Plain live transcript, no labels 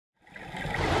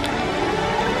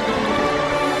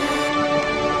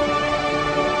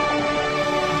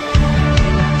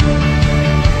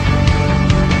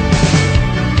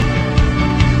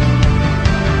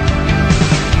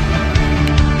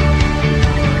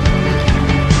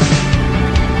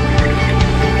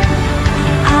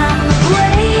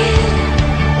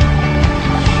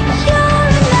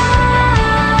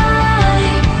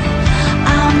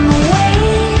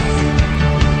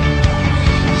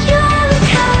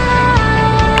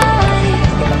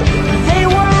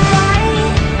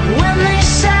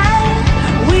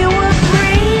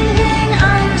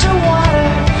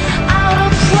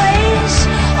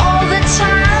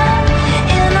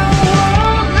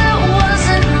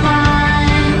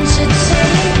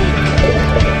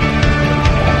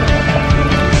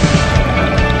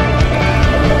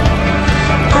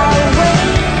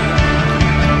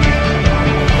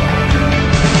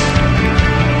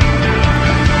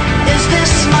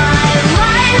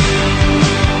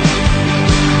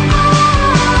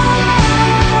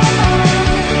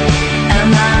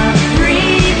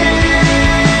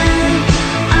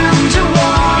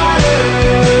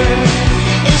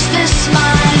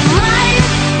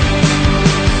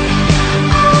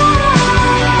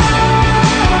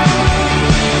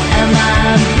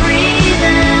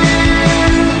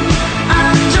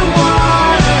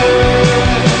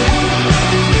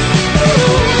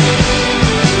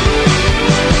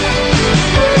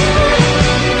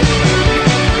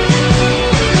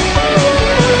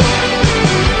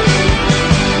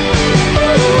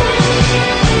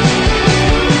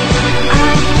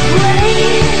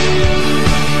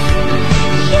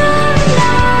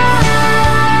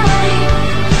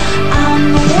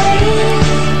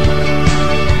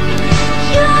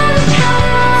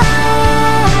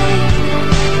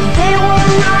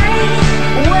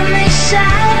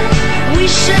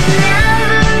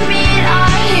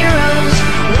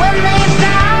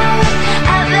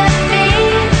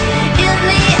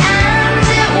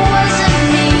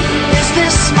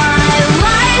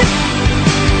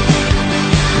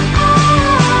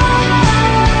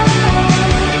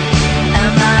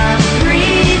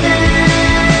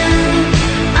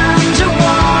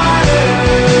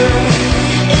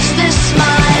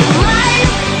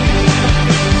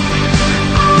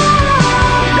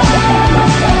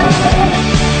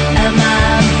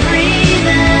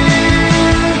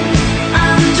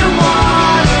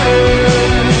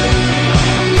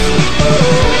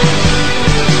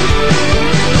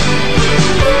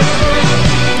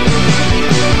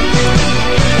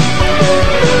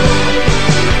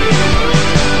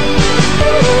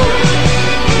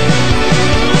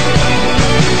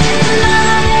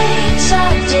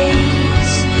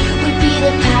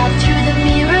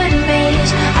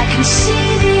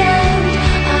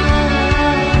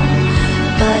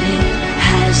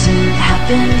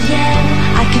happened yet.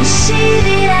 I can see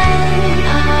the end,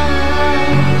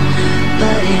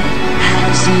 but it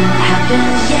hasn't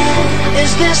happened yet.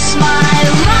 Is this my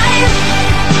life?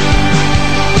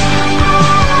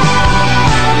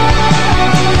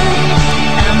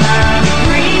 Am I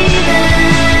breathing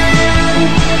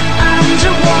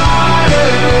underwater?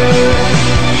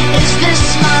 Is this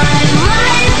my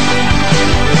life?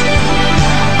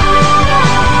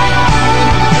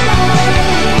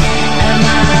 Am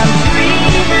I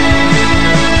breathing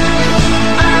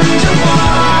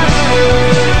underwater?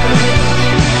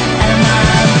 Am I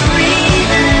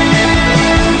breathing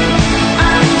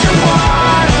underwater?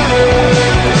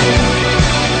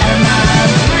 Am I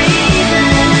breathing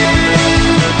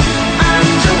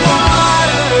underwater?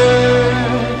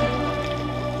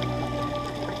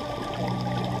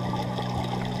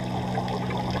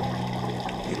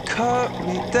 You cut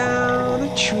me down a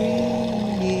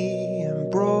tree and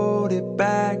brought it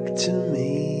back to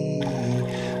me,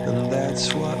 and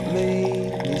that's what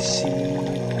made me see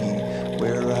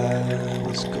where I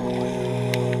was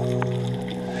going.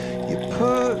 You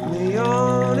put me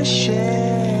on a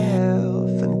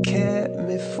shelf and kept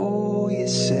me for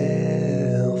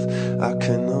yourself. I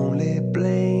can only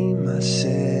blame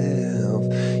myself,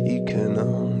 you can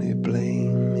only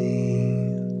blame me.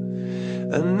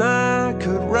 And I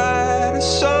could write a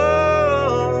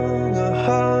song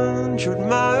 100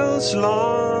 miles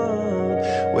long.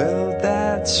 Well,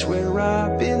 that's where I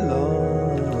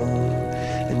belong,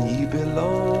 and you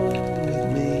belong with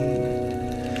me.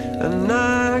 And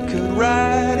I could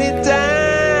write it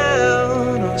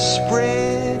down or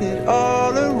spread it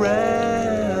all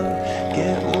around,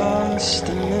 get lost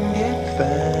and then get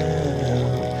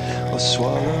found, or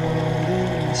swallowed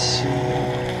in the sea.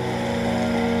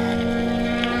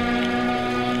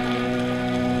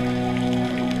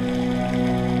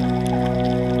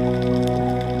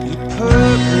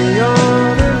 Put me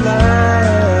on a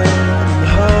line and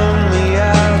hung me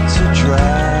out to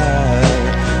dry.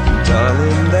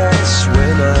 Darling, that's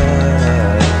when I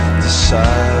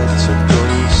decide to go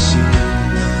see.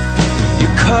 You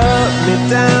cut me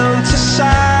down to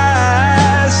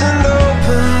size and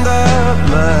opened up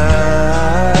my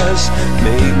eyes,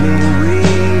 made me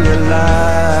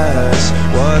realize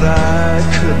what I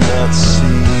could not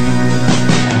see.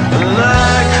 And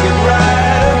I could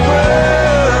write a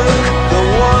book, the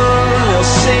one they'll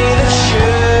say that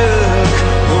shook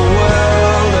the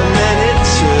world, and then it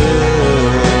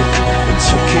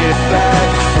took it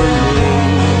back from me.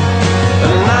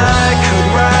 And I could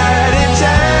write it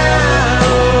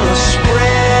down,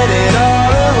 spread it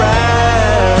all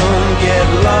around, get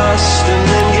lost and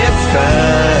then get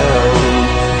found,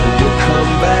 and you'll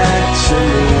come back to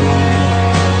me,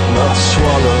 not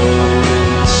swallowed in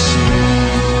the sea.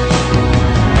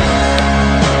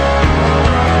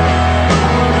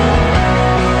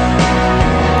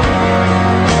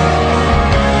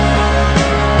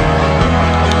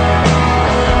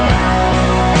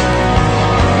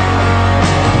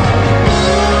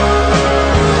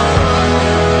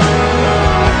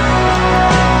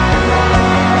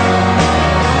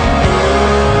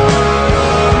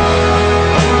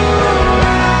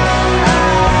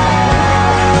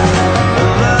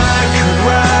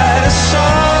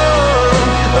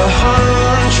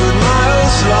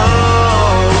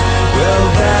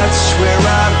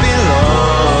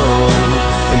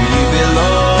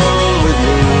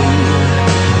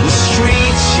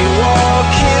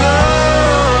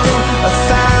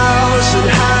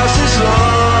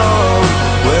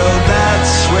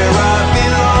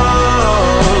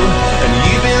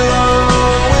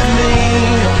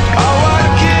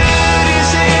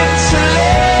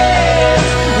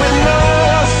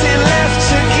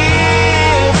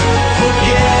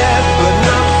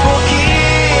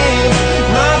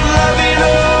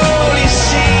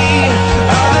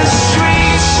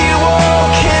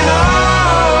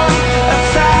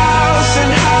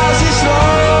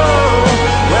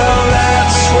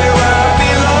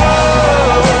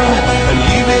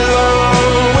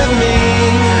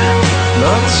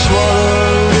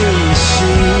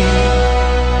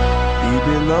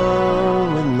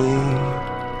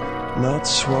 Not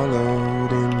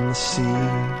swallowed in the sea.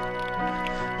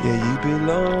 Yeah, you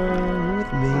belong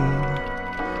with me,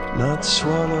 not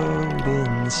swallowed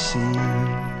in the sea.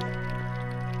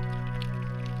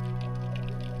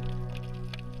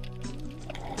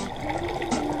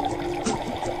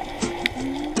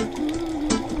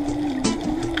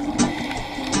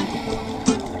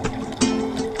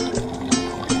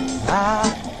 I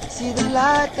see the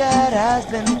light that has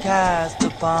been cast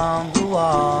upon the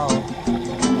wall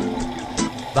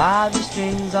by the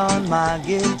strings on my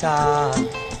guitar.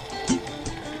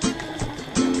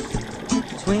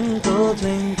 Twinkle,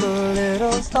 twinkle,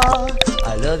 little star,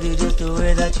 I love you just the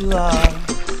way that you are.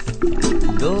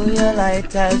 Though your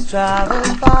light has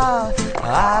traveled far,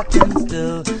 I can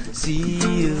still see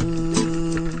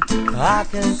you. I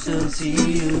can still see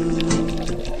you.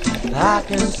 I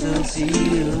can still see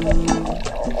you.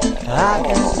 I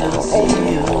can still see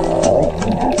you.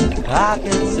 I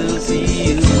can still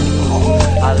see you.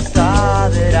 Are the star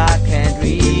that I can't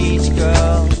reach,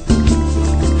 girl.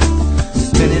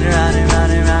 Spinning around and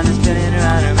round and round and spinning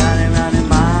around and round and round in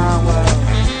my world.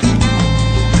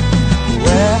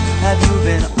 Where have you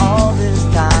been all this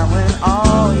time when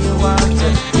all you want to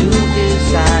do is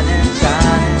shine and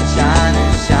shine and shine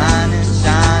and shine and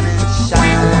shine and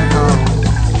shine on?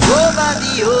 Over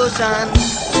the ocean,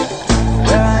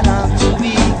 where I long to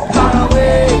be, far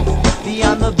away,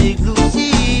 beyond the big blue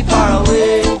sea, far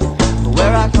away,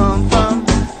 where I come from,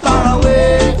 far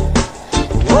away,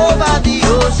 over the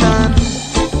ocean,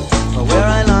 where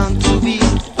I long to be,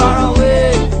 far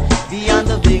away, beyond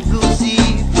the big blue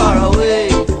sea, far away,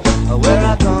 where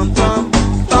I come from,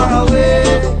 far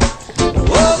away,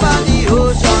 over the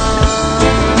ocean,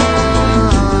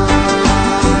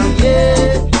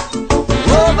 yeah,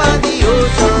 over the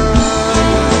ocean,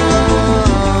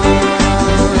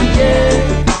 yeah,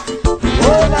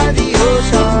 over the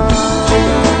ocean,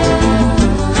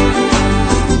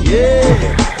 yeah,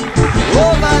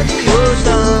 over the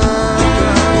ocean.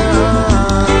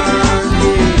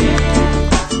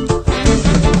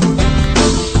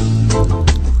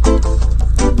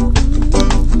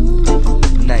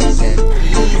 Nice and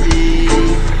easy.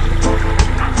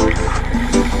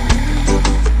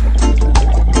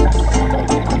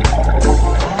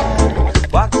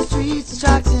 Walk the streets,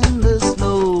 tracks in the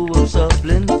snow of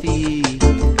shuffling feet,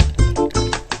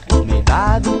 made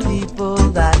by the people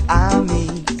that I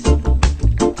meet.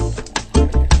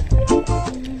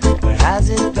 Where has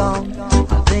it gone?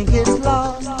 I think it's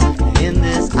lost in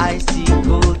this icy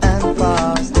cold and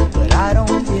frost. But I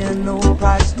don't hear no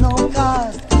price, no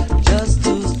cost, just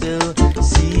to still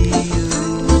see you.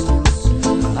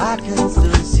 I can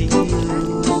still see you.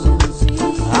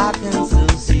 I can still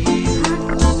see you.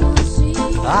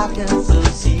 I can still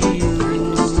see you.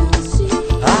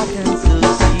 I can still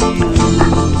see you.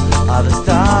 Are the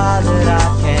star that I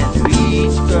can't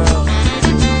reach, girl.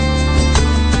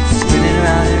 Spinning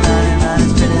around and round and round and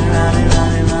spinning around and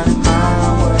round and round in my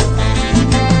world.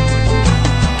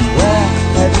 Where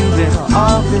have you been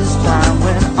all this time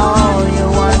when all you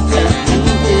want to do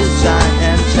is shine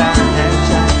and shine and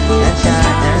shine and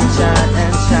shine and shine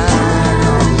and shine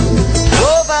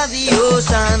over the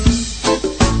ocean,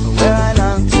 where I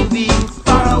long to be,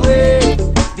 far away,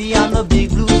 beyond the big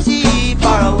blue sea,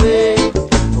 far away,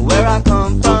 where I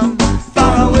come from,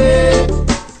 far away,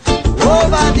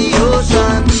 over the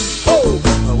ocean,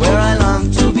 where I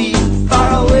long to be,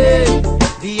 far away,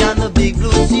 beyond the big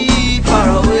blue sea, far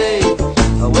away,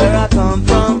 where I come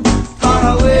from,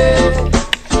 far away,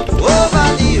 over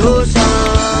the ocean,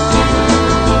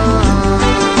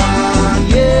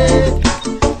 yeah,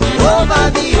 over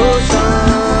the ocean,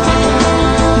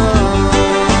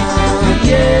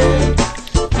 yeah,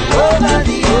 over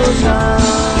the ocean,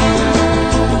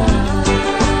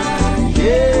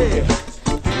 yeah,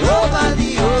 over the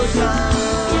ocean.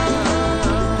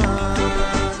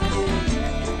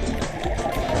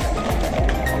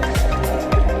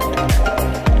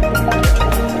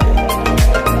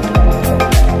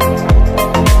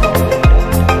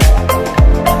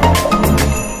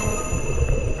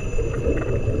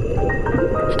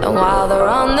 And while they're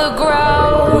on the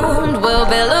ground, we'll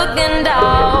be looking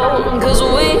down, 'cause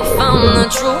we found the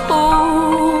truth.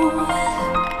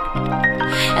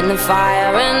 And the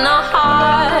fire in our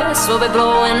hearts will be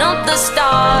blowing up the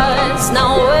stars.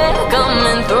 Now we're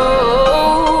coming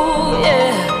through,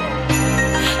 yeah.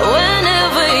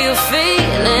 Whenever you're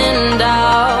feeling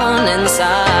down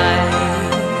inside,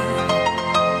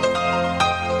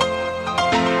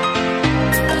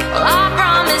 well, I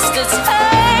promise to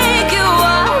take you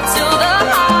up to the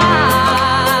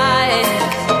high.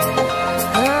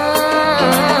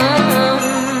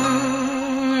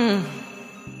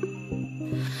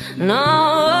 No,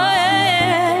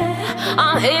 yeah,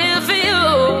 I'm here for you.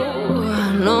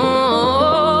 No,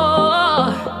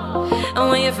 and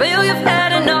when you feel you've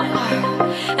had enough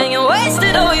and you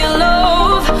wasted all your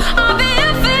love, I'll be